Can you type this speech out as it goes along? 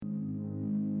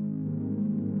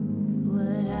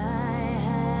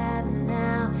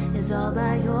is all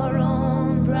by your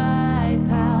own bright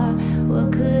power.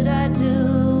 What could I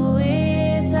do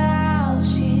without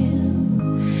you?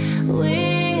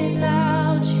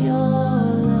 Without your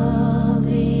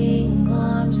loving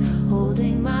arms,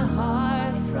 holding my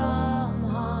heart from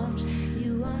harms.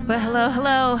 Well,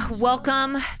 hello.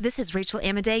 Welcome. This is Rachel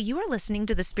Amadei. You are listening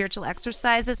to the Spiritual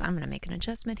Exercises. I'm going to make an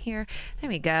adjustment here. There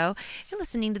we go. You're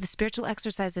listening to the Spiritual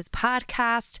Exercises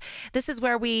podcast. This is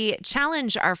where we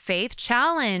challenge our faith,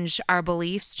 challenge our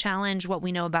beliefs, challenge what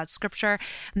we know about Scripture,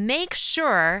 make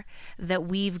sure that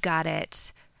we've got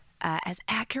it as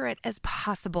accurate as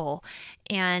possible,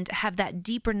 and have that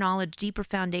deeper knowledge, deeper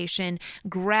foundation,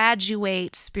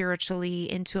 graduate spiritually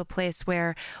into a place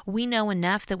where we know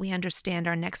enough that we understand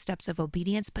our next steps of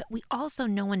obedience, but we also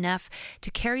know enough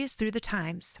to carry us through the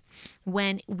times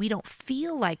when we don't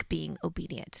feel like being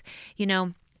obedient. You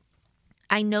know,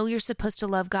 I know you're supposed to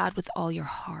love God with all your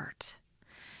heart,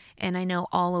 and I know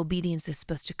all obedience is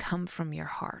supposed to come from your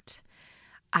heart.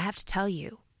 I have to tell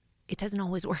you, it doesn't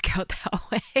always work out that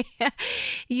way.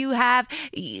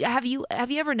 Have you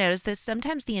ever noticed this?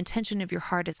 Sometimes the intention of your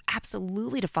heart is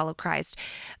absolutely to follow Christ,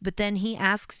 but then God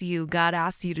asks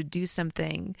you to do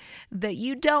something that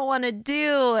you don't want to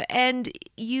do, and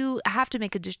you have to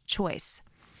make a choice.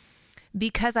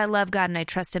 Because I love God and I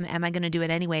trust Him, am I going to do it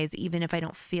anyways, even if I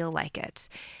don't feel like it?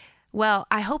 Well,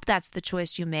 I hope that's the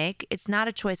choice you make. It's not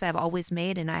a choice I've always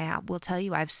made, and I will tell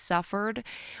you I've suffered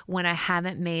when I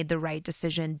haven't made the right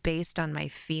decision based on my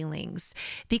feelings.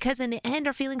 Because in the end,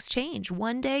 our feelings change.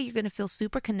 One day, you're going to feel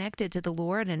super connected to the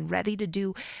Lord and ready to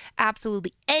do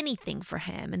absolutely anything for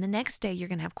Him. And the next day, you're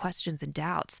going to have questions and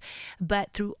doubts.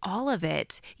 But through all of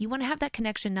it, you want to have that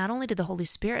connection not only to the Holy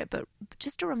Spirit, but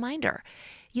just a reminder,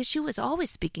 Yeshua is always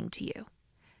speaking to you.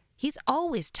 He's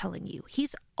always telling you.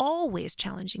 He's always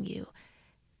challenging you.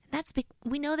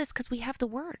 We know this because we have the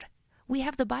Word. We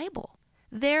have the Bible.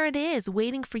 There it is,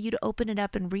 waiting for you to open it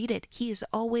up and read it. He is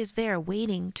always there,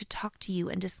 waiting to talk to you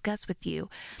and discuss with you.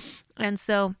 And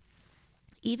so,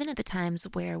 even at the times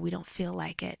where we don't feel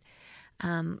like it,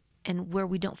 and where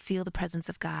we don't feel the presence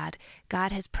of God,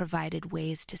 God has provided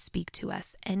ways to speak to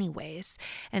us anyways.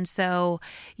 And so,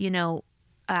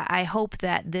 I hope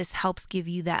that this helps give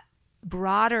you that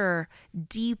broader,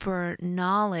 deeper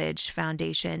knowledge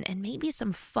foundation, and maybe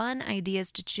some fun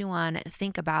ideas to chew on and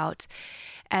think about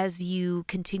as you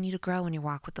continue to grow in your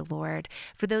walk with the Lord.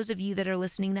 For those of you that are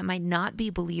listening that might not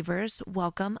be believers,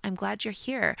 welcome. I'm glad you're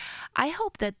here. I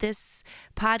hope that this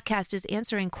podcast is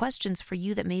answering questions for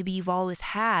you that maybe you've always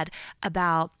had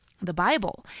about the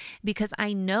Bible, because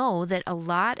I know that a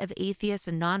lot of atheists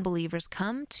and non-believers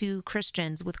come to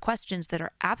Christians with questions that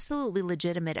are absolutely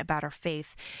legitimate about our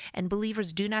faith, and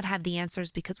believers do not have the answers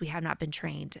because we have not been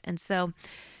trained. And so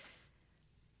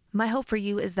my hope for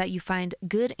you is that you find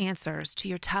good answers to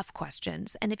your tough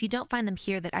questions. And if you don't find them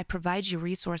here, that I provide you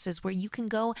resources where you can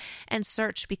go and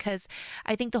search, because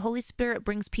I think the Holy Spirit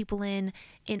brings people in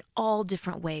all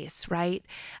different ways, right?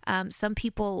 Some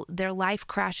people, their life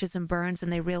crashes and burns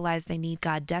and they realize they need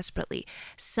God desperately.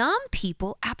 Some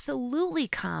people absolutely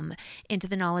come into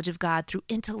the knowledge of God through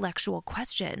intellectual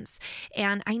questions.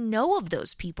 And I know of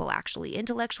those people, actually,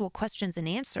 intellectual questions and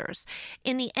answers.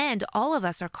 In the end, all of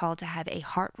us are called to have a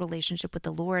heart relationship with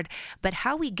the Lord, but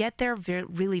how we get there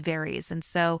really varies. And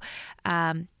so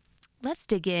let's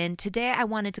dig in. Today, I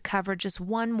wanted to cover just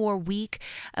one more week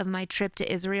of my trip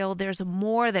to Israel. There's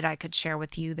more that I could share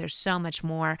with you. There's so much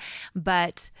more,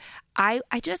 but I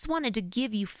just wanted to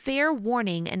give you fair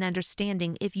warning and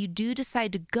understanding if you do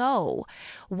decide to go,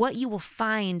 what you will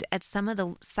find at some of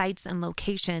the sites and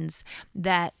locations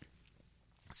that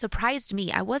surprised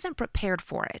me. I wasn't prepared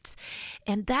for it.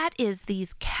 And that is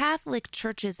these Catholic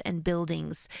churches and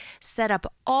buildings set up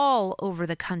all over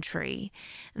the country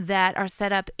that are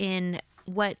set up in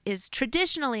what is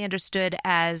traditionally understood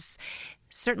as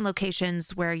certain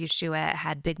locations where Yeshua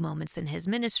had big moments in his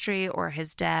ministry or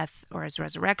his death or his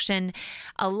resurrection.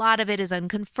 A lot of it is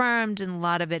unconfirmed and a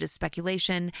lot of it is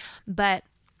speculation, but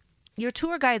your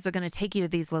tour guides are going to take you to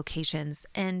these locations.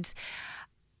 And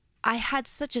I had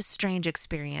such a strange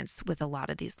experience with a lot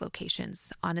of these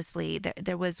locations. Honestly,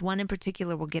 there was one in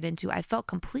particular we'll get into. I felt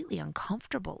completely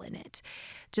uncomfortable in it.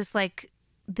 Just like,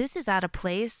 this is out of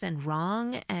place and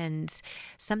wrong, and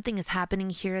something is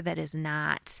happening here that is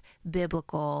not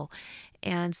biblical.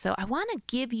 And so I want to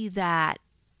give you that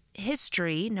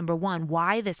history, number one,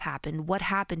 why this happened, what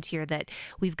happened here that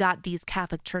we've got these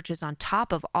Catholic churches on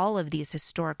top of all of these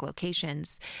historic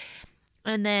locations.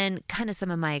 And then kind of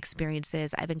some of my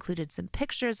experiences. I've included some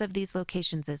pictures of these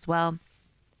locations as well.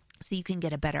 so you can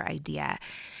get a better idea.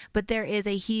 But there is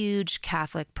a huge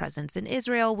Catholic presence in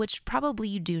Israel, which probably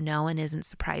you do know and isn't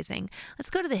surprising. Let's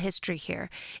go to the history here.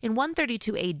 In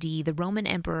 132 AD, the Roman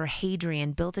Emperor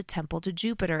Hadrian built a temple to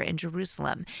Jupiter in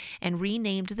Jerusalem and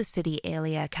renamed the city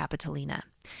Aelia Capitolina.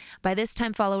 By this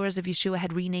time, followers of Yeshua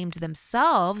had renamed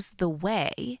themselves the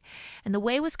Way, and the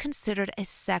Way was considered a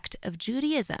sect of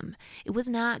Judaism. It was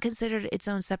not considered its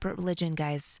own separate religion,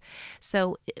 guys.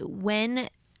 So when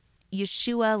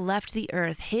Yeshua left the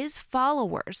earth, his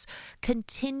followers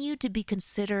continued to be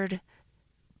considered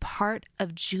part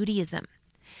of Judaism.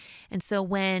 And so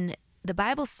when the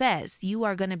Bible says you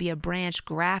are going to be a branch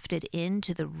grafted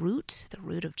into the root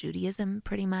of Judaism,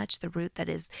 pretty much, the root that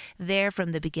is there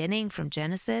from the beginning, from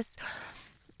Genesis,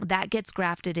 that gets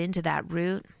grafted into that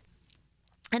root.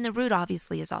 And the root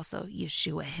obviously is also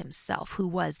Yeshua himself, who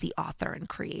was the author and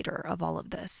creator of all of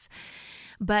this.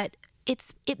 But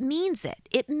it means it.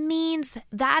 It means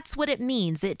that's what it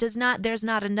means. There's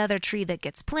not another tree that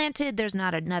gets planted. There's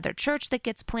not another church that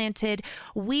gets planted.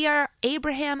 We are,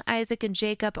 Abraham, Isaac, and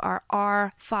Jacob are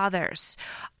our fathers.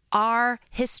 Our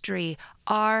history,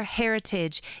 our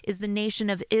heritage is the nation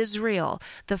of Israel.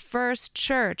 The first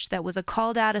church that was a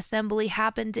called out assembly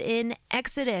happened in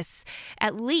Exodus,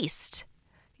 at least.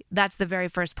 That's the very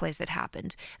first place it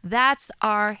happened. That's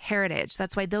our heritage.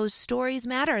 That's why those stories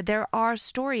matter. There are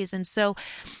stories. And so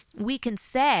we can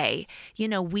say,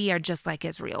 we are just like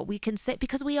Israel. We can say,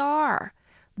 because we are.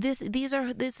 This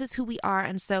is who we are.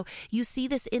 And so you see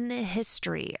this in the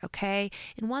history, okay?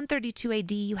 In 132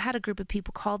 AD, you had a group of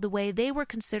people called the Way. They were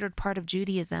considered part of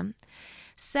Judaism,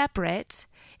 separate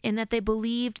in that they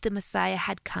believed the Messiah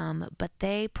had come, but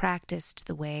they practiced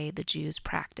the way the Jews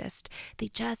practiced. They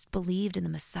just believed in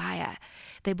the Messiah.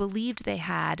 They believed they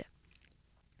had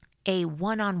a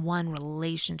one-on-one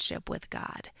relationship with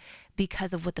God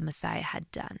because of what the Messiah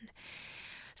had done.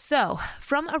 So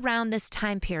from around this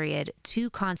time period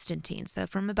to Constantine, so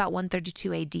from about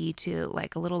 132 AD to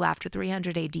like a little after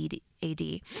 300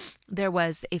 AD, there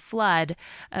was a flood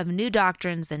of new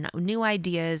doctrines and new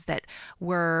ideas that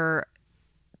were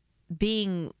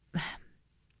being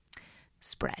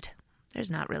spread. There's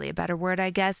not really a better word, I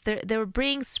guess. They were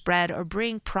being spread or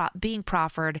being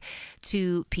proffered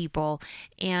to people.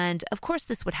 And of course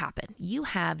this would happen. You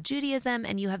have Judaism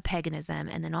and you have paganism.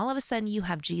 And then all of a sudden you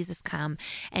have Jesus come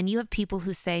and you have people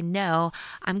who say, no,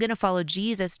 I'm going to follow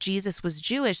Jesus. Jesus was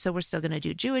Jewish, so we're still going to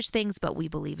do Jewish things, but we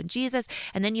believe in Jesus.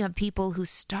 And then you have people who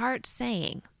start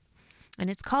saying, and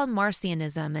it's called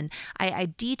Marcionism, and I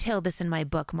detail this in my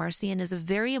book. Marcion is a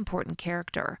very important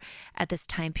character at this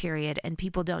time period, and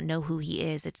people don't know who he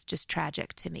is. It's just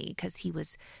tragic to me because he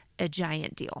was a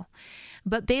giant deal.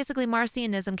 But basically,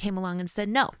 Marcionism came along and said,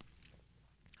 no,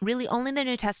 really only the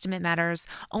New Testament matters.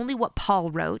 Only what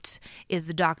Paul wrote is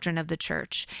the doctrine of the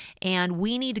church, and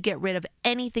we need to get rid of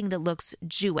anything that looks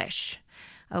Jewish.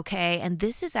 Okay, and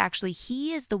this is actually,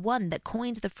 he is the one that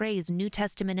coined the phrase New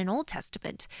Testament and Old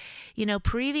Testament.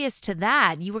 Previous to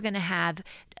that, you were going to have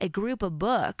a group of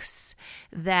books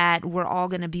that were all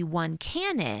going to be one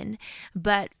canon,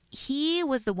 but he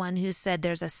was the one who said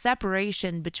there's a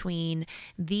separation between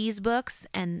these books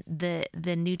and the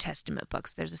New Testament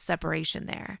books. There's a separation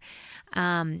there.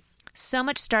 So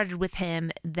much started with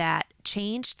him that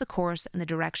changed the course and the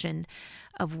direction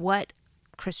of what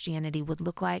Christianity would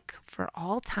look like for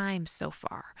all time so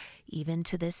far, even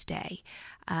to this day.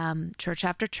 Church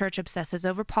after church obsesses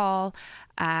over Paul.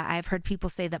 I've heard people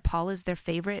say that Paul is their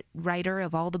favorite writer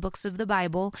of all the books of the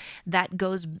Bible. That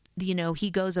goes,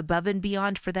 he goes above and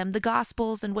beyond for them, the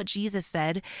Gospels and what Jesus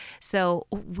said. So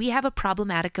we have a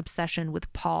problematic obsession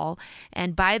with Paul.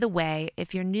 And by the way,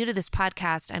 if you're new to this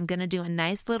podcast, I'm going to do a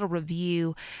nice little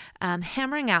review,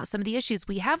 hammering out some of the issues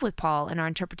we have with Paul and our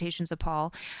interpretations of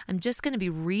Paul. I'm just going to be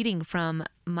reading from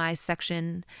my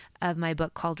section of my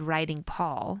book called Writing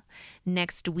Paul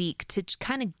next week to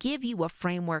kind of give you a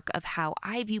framework of how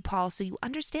I view Paul so you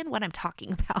understand what I'm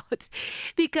talking about.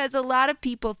 Because a lot of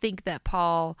people think that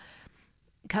Paul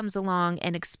comes along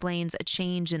and explains a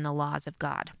change in the laws of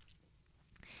God.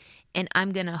 And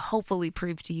I'm going to hopefully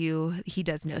prove to you he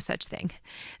does no such thing.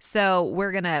 So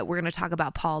we're going to talk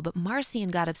about Paul, but Marcion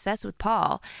got obsessed with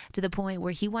Paul to the point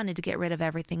where he wanted to get rid of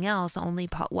everything else. Only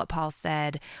what Paul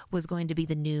said was going to be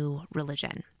the new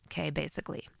religion. Okay,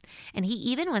 basically. And he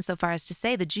even went so far as to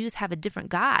say the Jews have a different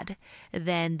God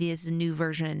than this new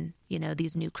version,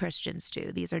 these new Christians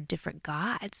do. These are different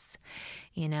gods.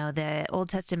 The Old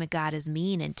Testament God is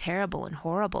mean and terrible and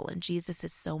horrible, and Jesus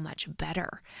is so much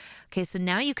better. Okay, so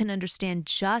now you can understand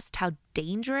just how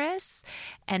dangerous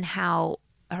and how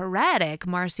heretic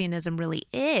Marcionism really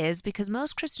is, because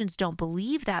most Christians don't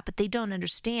believe that, but they don't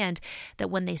understand that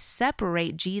when they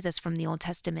separate Jesus from the Old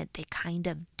Testament, they kind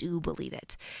of do believe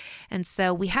it. And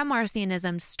so we have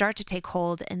Marcionism start to take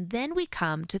hold, and then we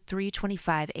come to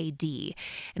 325 AD,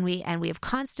 and we have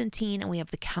Constantine, and we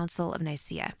have the Council of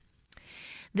Nicaea.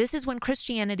 This is when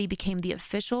Christianity became the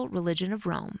official religion of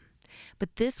Rome.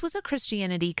 But this was a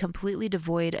Christianity completely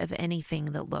devoid of anything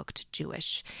that looked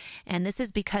Jewish. And this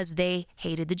is because they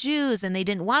hated the Jews and they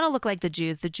didn't want to look like the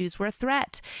Jews. The Jews were a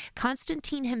threat.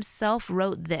 Constantine himself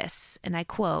wrote this, and I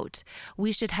quote,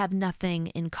 "We should have nothing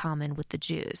in common with the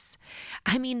Jews."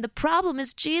 I mean, the problem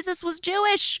is Jesus was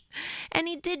Jewish and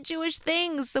he did Jewish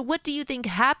things. So what do you think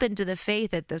happened to the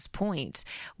faith at this point?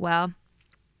 Well,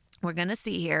 we're going to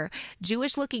see here.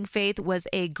 Jewish-looking faith was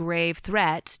a grave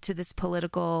threat to this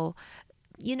political,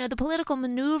 the political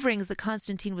maneuverings that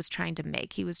Constantine was trying to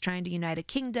make. He was trying to unite a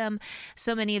kingdom.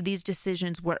 So many of these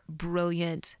decisions were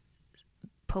brilliant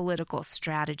political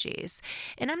strategies.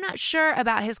 And I'm not sure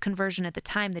about his conversion at the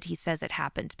time that he says it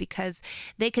happened, because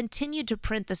they continued to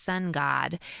print the sun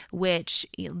god, which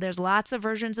there's lots of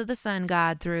versions of the sun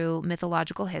god through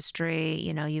mythological history.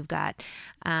 You've got,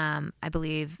 I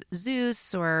believe,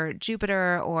 Zeus or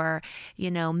Jupiter or,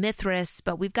 Mithras,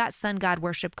 but we've got sun god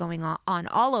worship going on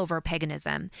all over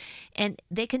paganism. And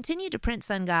they continued to print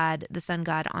the sun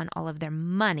god on all of their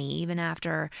money, even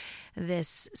after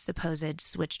this supposed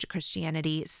switch to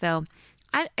Christianity. So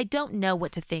I don't know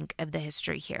what to think of the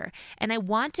history here. And I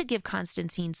want to give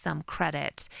Constantine some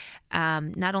credit,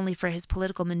 not only for his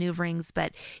political maneuverings,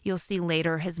 but you'll see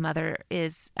later his mother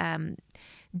is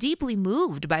deeply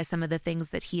moved by some of the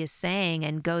things that he is saying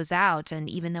and goes out. And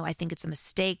even though I think it's a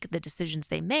mistake, the decisions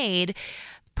they made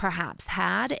perhaps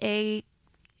had a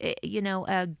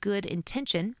good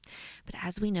intention. But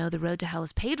as we know, the road to hell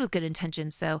is paved with good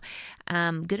intention. So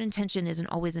good intention isn't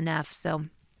always enough. So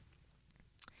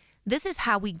this is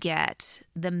how we get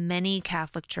the many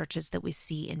Catholic churches that we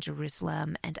see in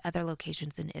Jerusalem and other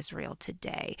locations in Israel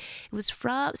today. It was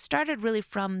started really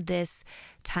from this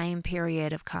time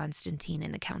period of Constantine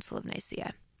and the Council of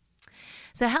Nicaea.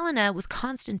 So Helena was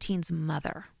Constantine's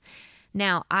mother.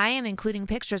 Now, I am including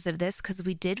pictures of this because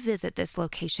we did visit this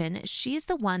location. She's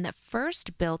the one that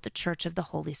first built the Church of the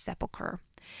Holy Sepulchre.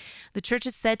 The church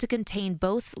is said to contain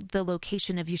both the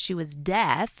location of Yeshua's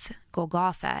death,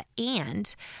 Golgotha,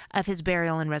 and of his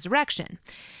burial and resurrection.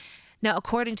 Now,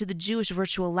 according to the Jewish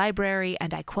Virtual Library,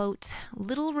 and I quote,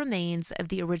 "Little remains of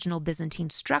the original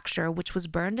Byzantine structure, which was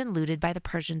burned and looted by the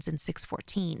Persians in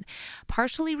 614,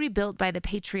 partially rebuilt by the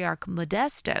Patriarch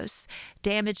Modestos,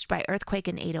 damaged by earthquake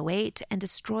in 808, and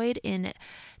destroyed in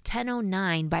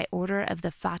 1009 by order of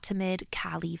the Fatimid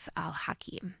Caliph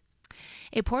al-Hakim.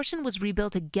 A portion was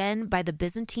rebuilt again by the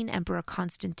Byzantine Emperor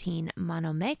Constantine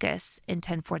Monomachus in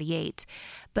 1048,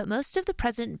 but most of the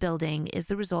present building is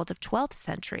the result of 12th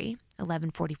century,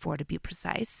 1144 to be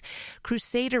precise,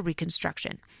 Crusader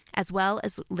reconstruction, as well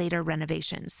as later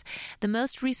renovations. The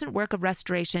most recent work of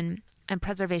restoration and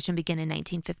preservation began in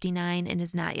 1959 and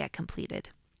is not yet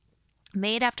completed.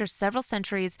 Made after several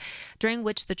centuries during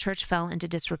which the church fell into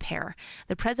disrepair.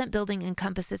 The present building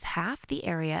encompasses half the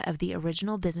area of the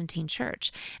original Byzantine church,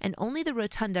 and only the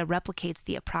rotunda replicates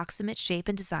the approximate shape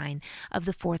and design of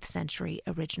the 4th century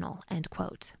original," end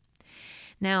quote.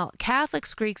 Now,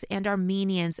 Catholics, Greeks, and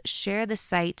Armenians share the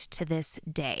site to this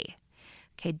day.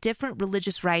 Okay, different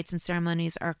religious rites and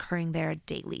ceremonies are occurring there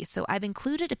daily. So I've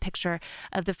included a picture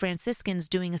of the Franciscans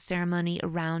doing a ceremony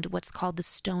around what's called the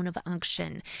Stone of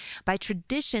Unction. By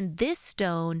tradition, this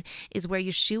stone is where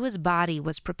Yeshua's body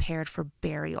was prepared for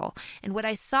burial. And what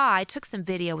I saw, I took some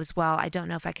video as well. I don't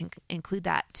know if I can include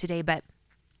that today, but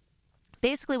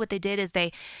basically what they did is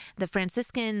the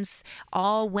Franciscans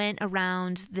all went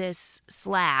around this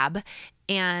slab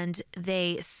and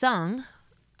they sung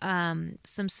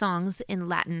some songs in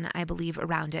Latin, I believe,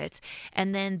 around it.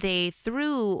 And then they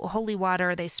threw holy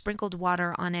water, they sprinkled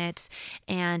water on it,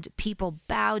 and people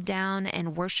bowed down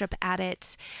and worship at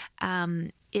it.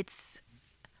 It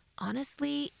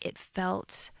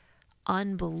felt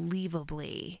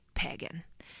unbelievably pagan.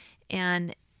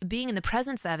 And being in the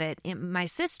presence of it, my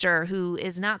sister, who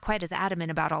is not quite as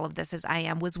adamant about all of this as I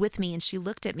am, was with me, and she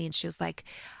looked at me and she was like,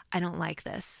 "I don't like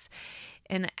this."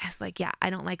 And I was like, yeah, I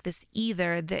don't like this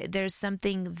either. There's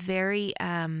something very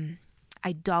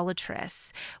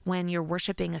idolatrous when you're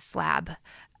worshiping a slab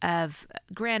of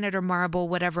granite or marble,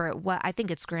 whatever. I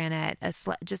think it's granite,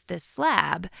 just this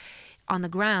slab on the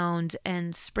ground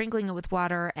and sprinkling it with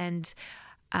water. And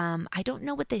I don't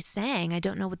know what they sang. I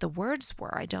don't know what the words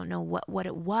were. I don't know what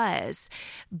it was,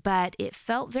 but it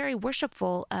felt very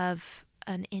worshipful of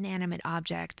an inanimate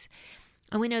object.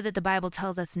 And we know that the Bible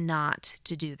tells us not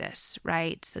to do this,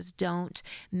 right? It says, don't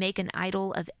make an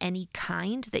idol of any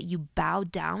kind that you bow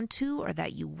down to or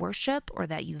that you worship or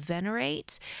that you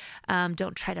venerate.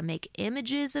 Don't try to make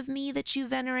images of me that you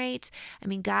venerate. I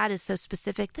mean, God is so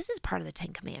specific. This is part of the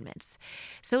Ten Commandments.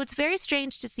 So it's very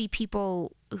strange to see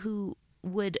people who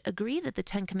would agree that the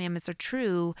Ten Commandments are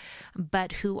true,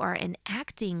 but who are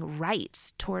enacting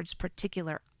rites towards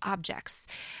particular objects.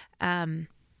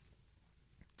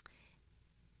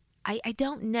 I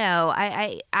don't know.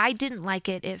 I didn't like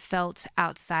it. It felt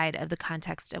outside of the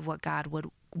context of what God would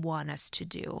want us to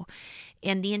do.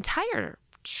 And the entire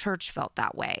church felt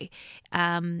that way.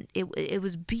 It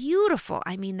was beautiful.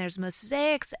 I mean, there's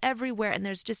mosaics everywhere, and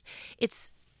there's just,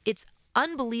 it's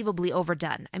unbelievably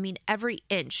overdone. I mean, every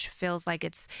inch feels like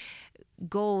it's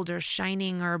gold or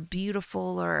shining or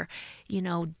beautiful or,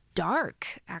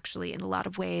 dark, actually, in a lot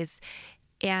of ways.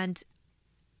 And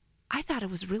I thought it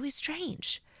was really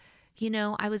strange.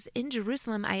 I was in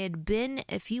Jerusalem. I had been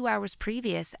a few hours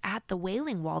previous at the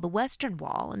Wailing Wall, the Western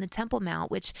Wall, and the Temple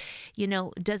Mount, which,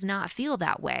 does not feel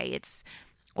that way. It's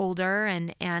older,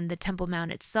 and the Temple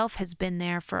Mount itself has been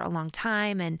there for a long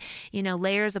time, and,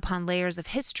 layers upon layers of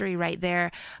history right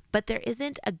there. But there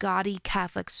isn't a gaudy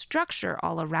Catholic structure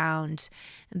all around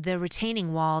the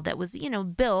retaining wall that was,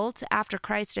 built after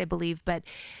Christ, I believe, but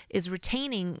is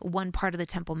retaining one part of the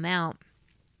Temple Mount.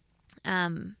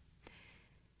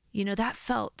 That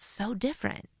felt so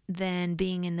different than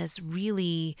being in this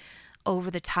really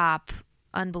over-the-top,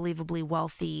 unbelievably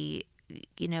wealthy,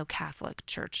 Catholic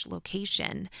church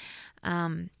location.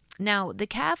 Now, the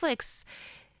Catholics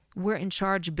were in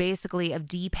charge basically of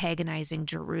depaganizing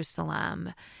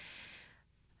Jerusalem.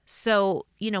 So,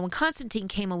 when Constantine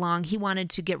came along, he wanted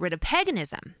to get rid of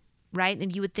paganism, right?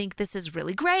 And you would think this is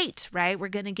really great, right? We're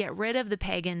going to get rid of the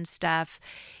pagan stuff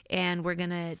and we're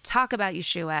going to talk about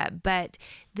Yeshua. But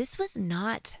this was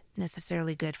not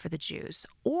necessarily good for the Jews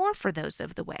or for those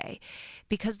of the way,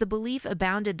 because the belief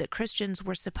abounded that Christians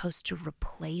were supposed to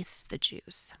replace the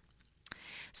Jews.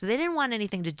 So they didn't want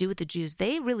anything to do with the Jews.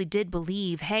 They really did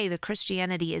believe, hey, the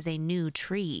Christianity is a new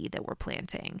tree that we're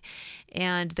planting.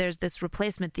 And there's this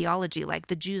replacement theology, like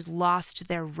the Jews lost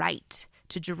their right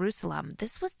to Jerusalem.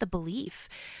 This was the belief.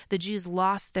 The Jews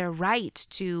lost their right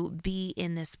to be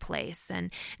in this place,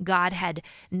 and God had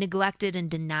neglected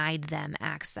and denied them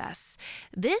access.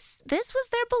 This was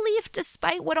their belief,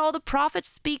 despite what all the prophets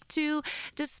speak to,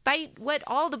 despite what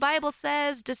all the Bible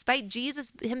says, despite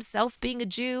Jesus himself being a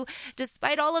Jew,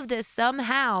 despite all of this,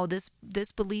 somehow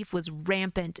this belief was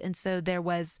rampant, and so there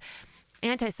was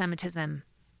anti-Semitism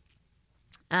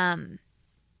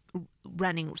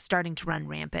starting to run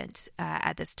rampant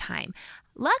at this time.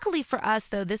 Luckily for us,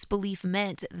 though, this belief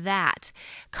meant that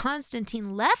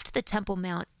Constantine left the Temple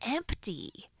Mount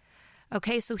empty.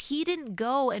 Okay, so he didn't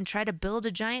go and try to build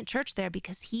a giant church there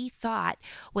because he thought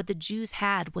what the Jews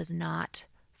had was not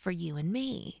for you and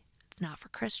me. It's not for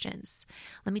Christians.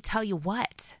 Let me tell you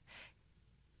what.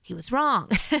 He was wrong.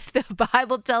 The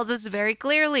Bible tells us very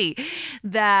clearly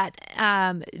that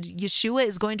Yeshua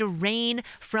is going to reign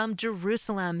from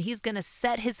Jerusalem. He's going to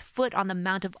set his foot on the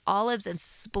Mount of Olives and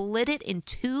split it in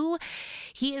two.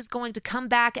 He is going to come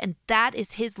back, and that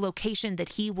is his location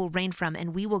that he will reign from.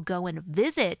 And we will go and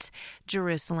visit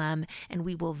Jerusalem, and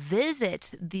we will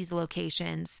visit these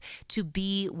locations to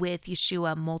be with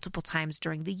Yeshua multiple times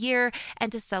during the year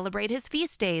and to celebrate his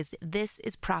feast days. This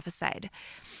is prophesied.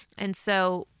 And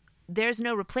so there's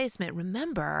no replacement.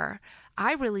 Remember,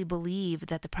 I really believe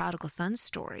that the prodigal son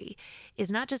story is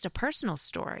not just a personal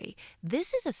story.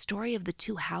 This is a story of the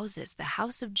two houses, the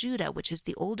house of Judah, which is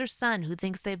the older son who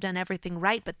thinks they've done everything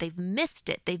right, but they've missed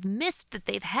it. They've missed that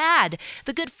they've had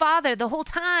the good father the whole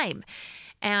time.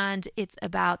 And it's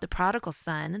about the prodigal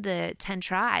son, the 10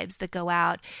 tribes that go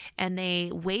out and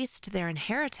they waste their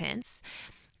inheritance.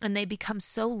 And they become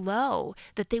so low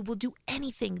that they will do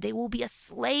anything. They will be a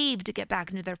slave to get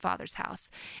back into their father's house.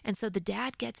 And so the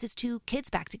dad gets his two kids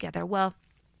back together. Well,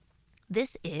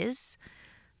 this is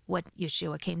what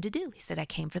Yeshua came to do. He said, I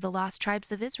came for the lost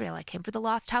tribes of Israel. I came for the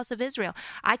lost house of Israel.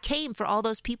 I came for all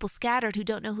those people scattered who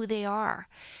don't know who they are,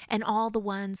 and all the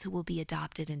ones who will be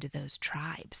adopted into those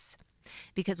tribes.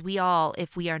 Because we all,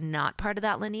 if we are not part of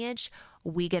that lineage,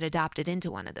 we get adopted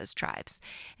into one of those tribes.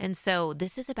 And so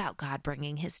this is about God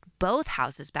bringing his both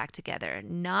houses back together,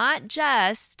 not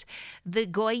just the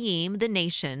Goyim, the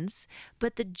nations,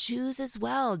 but the Jews as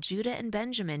well, Judah and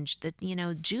Benjamin.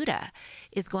 Judah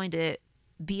is going to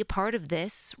be a part of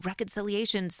this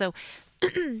reconciliation. So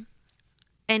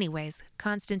Anyways,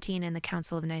 Constantine and the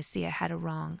Council of Nicaea had a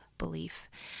wrong belief.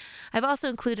 I've also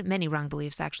included many wrong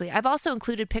beliefs, actually. I've also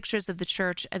included pictures of the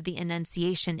Church of the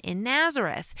Annunciation in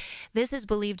Nazareth. This is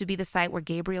believed to be the site where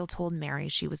Gabriel told Mary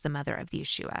she was the mother of the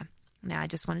Yeshua. Now, I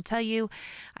just want to tell you,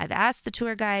 I've asked the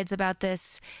tour guides about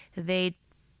this. They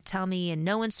tell me in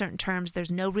no uncertain terms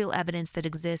there's no real evidence that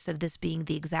exists of this being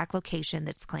the exact location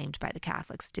that's claimed by the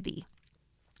Catholics to be.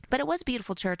 But it was a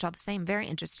beautiful church all the same, very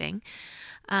interesting.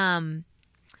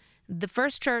 The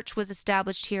first church was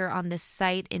established here on this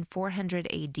site in 400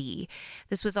 AD.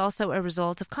 This was also a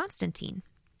result of Constantine.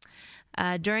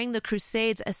 During the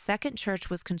Crusades, a second church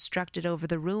was constructed over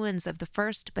the ruins of the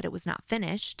first, but it was not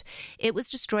finished. It was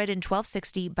destroyed in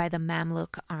 1260 by the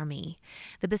Mamluk army.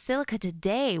 The basilica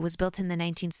today was built in the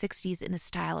 1960s in the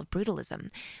style of brutalism.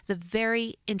 It's a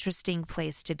very interesting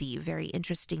place to be, very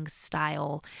interesting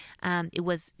style. It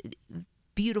was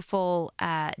beautiful,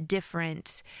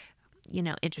 different,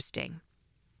 interesting.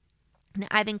 Now,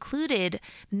 I've included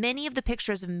many of the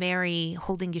pictures of Mary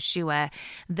holding Yeshua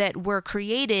that were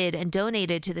created and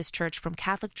donated to this church from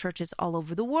Catholic churches all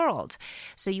over the world.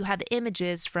 So you have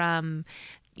images from,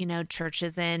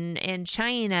 churches in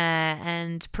China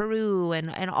and Peru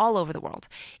and all over the world.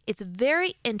 It's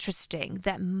very interesting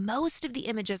that most of the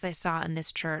images I saw in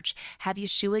this church have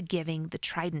Yeshua giving the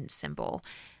trident symbol.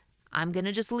 I'm going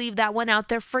to just leave that one out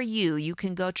there for you. You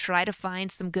can go try to find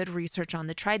some good research on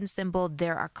the trident symbol.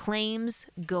 There are claims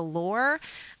galore.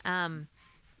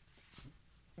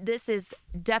 This is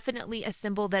definitely a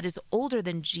symbol that is older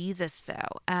than Jesus,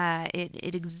 though.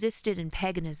 It existed in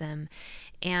paganism,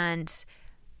 and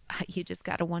you just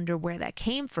got to wonder where that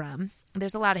came from.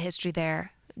 There's a lot of history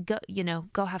there.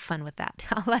 Go have fun with that.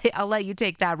 I'll let you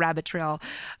take that rabbit trail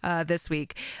this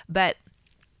week. But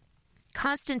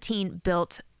Constantine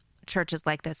built churches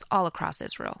like this all across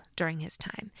Israel during his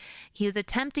time. He was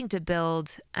attempting to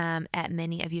build at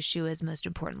many of Yeshua's most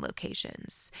important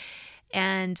locations.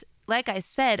 And like I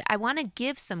said, I want to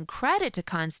give some credit to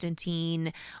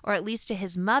Constantine, or at least to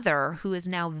his mother, who is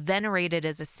now venerated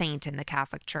as a saint in the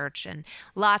Catholic Church, and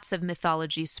lots of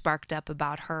mythology sparked up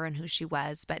about her and who she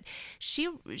was. But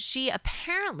she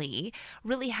apparently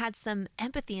really had some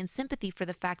empathy and sympathy for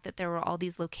the fact that there were all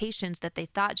these locations that they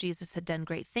thought Jesus had done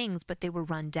great things, but they were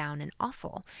run down and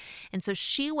awful. And so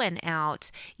she went out,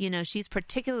 she's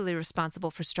particularly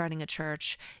responsible for starting a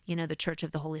church, the Church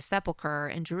of the Holy Sepulchre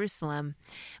in Jerusalem.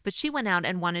 But she went out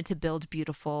and wanted to build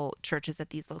beautiful churches at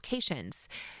these locations.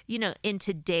 In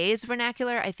today's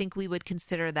vernacular, I think we would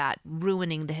consider that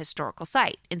ruining the historical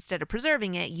site. Instead of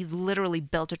preserving it, you've literally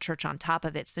built a church on top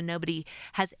of it, so nobody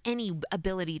has any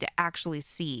ability to actually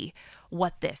see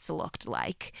what this looked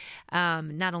like.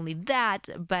 Not only that,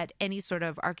 but any sort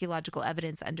of archaeological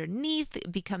evidence underneath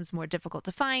becomes more difficult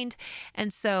to find.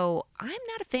 And so I'm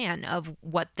not a fan of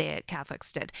what the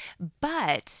Catholics did.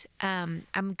 But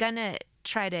I'm going to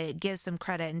try to give some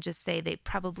credit and just say they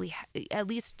probably, at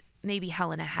least maybe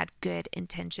Helena, had good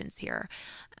intentions here,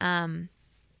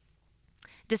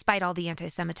 despite all the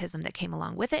anti-Semitism that came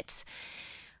along with it,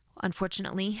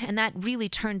 unfortunately. And that really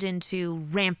turned into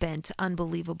rampant,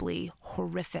 unbelievably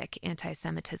horrific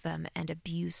anti-Semitism and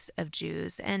abuse of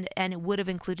Jews. And it would have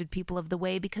included people of the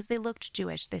way because they looked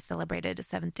Jewish. They celebrated a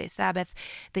seventh-day Sabbath.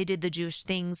 They did the Jewish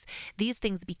things. These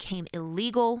things became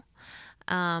illegal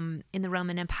in the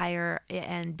Roman Empire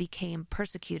and became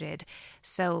persecuted.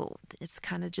 So it's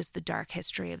kind of just the dark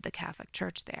history of the Catholic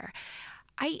Church there.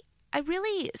 I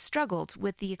really struggled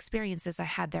with the experiences I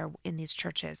had there in these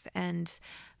churches, and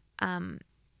I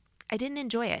didn't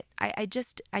enjoy it.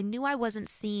 I knew I wasn't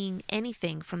seeing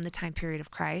anything from the time period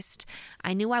of Christ.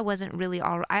 I knew I wasn't really,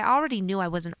 I already knew I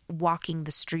wasn't walking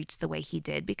the streets the way he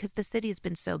did because the city has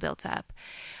been so built up.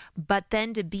 But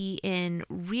then to be in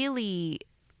really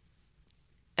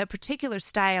a particular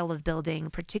style of building, a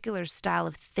particular style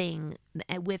of thing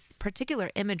with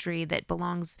particular imagery that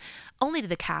belongs only to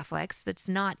the Catholics, that's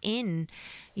not in,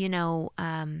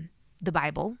 the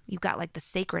Bible. You've got like the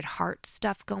Sacred Heart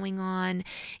stuff going on.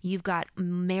 You've got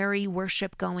Mary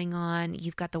worship going on.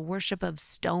 You've got the worship of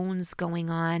stones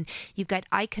going on. You've got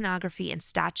iconography and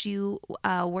statue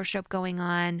worship going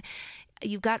on.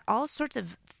 You've got all sorts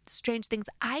of strange things.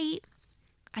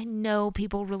 I know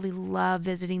people really love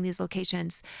visiting these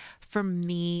locations. For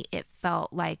me, it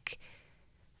felt like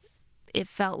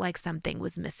something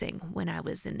was missing when I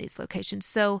was in these locations.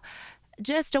 So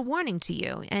just a warning to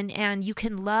you. And you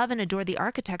can love and adore the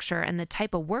architecture and the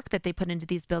type of work that they put into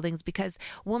these buildings, because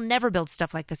we'll never build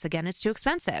stuff like this again. It's too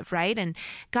expensive, right? And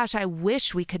gosh, I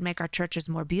wish we could make our churches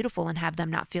more beautiful and have them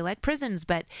not feel like prisons.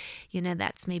 But,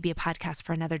 that's maybe a podcast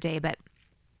for another day. But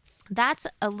that's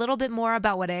a little bit more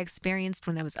about what I experienced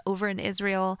when I was over in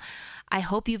Israel. I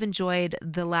hope you've enjoyed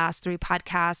the last 3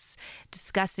 podcasts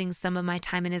discussing some of my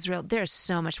time in Israel. There's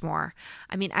so much more.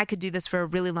 I mean, I could do this for a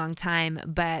really long time,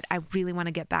 but I really want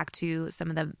to get back to some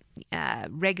of the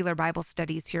regular Bible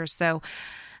studies here. So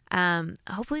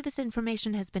hopefully this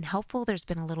information has been helpful. There's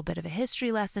been a little bit of a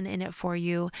history lesson in it for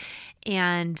you.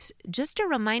 And just a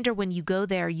reminder, when you go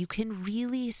there, you can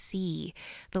really see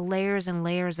the layers and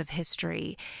layers of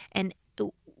history. And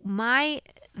my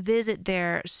visit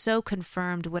there so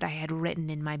confirmed what I had written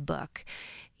in my book.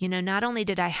 You know, not only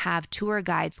did I have tour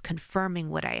guides confirming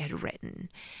what I had written,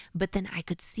 but then I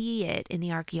could see it in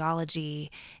the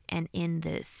archaeology and in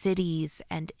the cities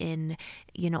and in,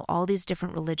 you know, all these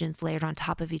different religions layered on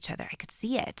top of each other. I could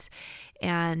see it.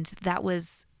 And that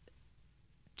was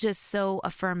just so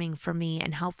affirming for me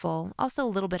and helpful. Also a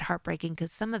little bit heartbreaking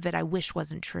because some of it I wish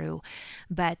wasn't true.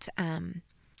 But,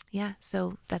 yeah,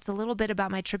 so that's a little bit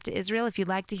about my trip to Israel. If you'd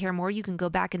like to hear more, you can go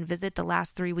back and visit the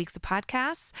last 3 weeks of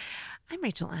podcasts. I'm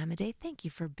Rachel Amadei. Thank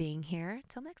you for being here.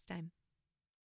 Till next time.